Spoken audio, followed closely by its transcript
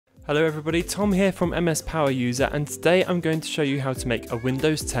Hello everybody, Tom here from MS Power User, and today I'm going to show you how to make a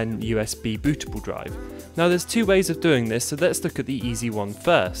Windows 10 USB bootable drive. Now there's two ways of doing this, so let's look at the easy one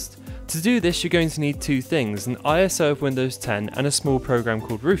first. To do this you're going to need two things, an ISO of Windows 10 and a small program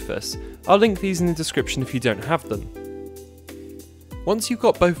called Rufus. I'll link these in the description if you don't have them. Once you've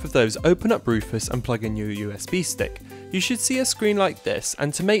got both of those, open up Rufus and plug in your USB stick. You should see a screen like this,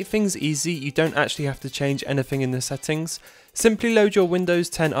 and to make things easy you don't actually have to change anything in the settings. Simply load your Windows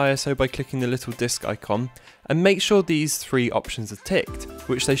 10 ISO by clicking the little disk icon and make sure these three options are ticked,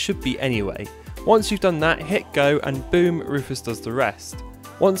 which they should be anyway. Once you've done that, hit go and boom, Rufus does the rest.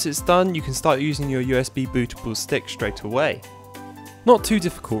 Once it's done, you can start using your USB bootable stick straight away. Not too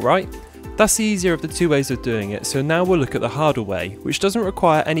difficult, right? That's the easier of the two ways of doing it, so now we'll look at the harder way, which doesn't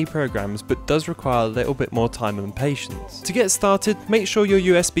require any programs but does require a little bit more time and patience. To get started, make sure your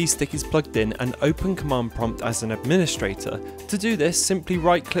USB stick is plugged in and open Command Prompt as an administrator. To do this, simply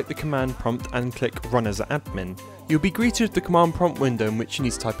right click the command prompt and click Run as admin. You'll be greeted with the command prompt window in which you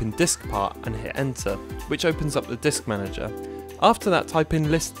need to type in disk part and hit enter, which opens up the disk manager. After that, type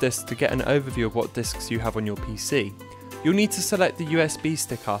in list disk to get an overview of what disks you have on your PC. You'll need to select the USB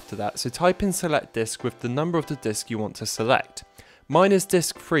stick after that, so type in select disk with the number of the disk you want to select. Mine is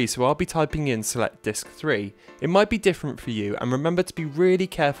disk 3, so I'll be typing in select disk 3. It might be different for you, and remember to be really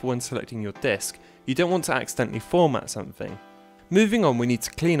careful when selecting your disk. You don't want to accidentally format something. Moving on, we need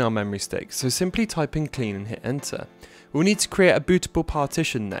to clean our memory stick, so simply type in clean and hit enter. We'll need to create a bootable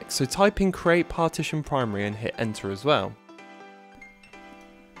partition next, so type in create partition primary and hit enter as well.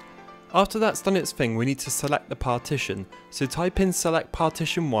 After that's done its thing, we need to select the partition, so type in select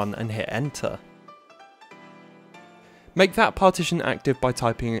partition 1 and hit enter. Make that partition active by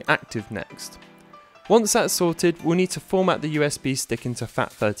typing in active next. Once that's sorted, we'll need to format the USB stick into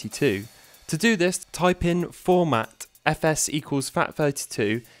FAT32. To do this, type in format fs equals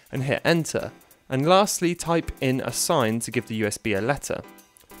FAT32 and hit enter, and lastly type in a sign to give the USB a letter.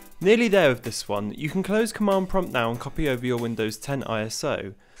 Nearly there with this one. You can close Command Prompt now and copy over your Windows 10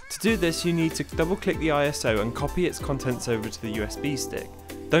 ISO. To do this you need to double click the ISO and copy its contents over to the USB stick.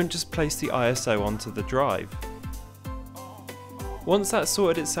 Don't just place the ISO onto the drive. Once that's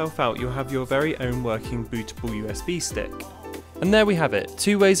sorted itself out, you'll have your very own working bootable USB stick. And there we have it,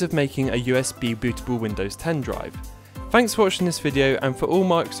 two ways of making a USB bootable Windows 10 drive. Thanks for watching this video, and for all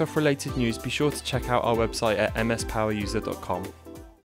Microsoft related news be sure to check out our website at mspoweruser.com.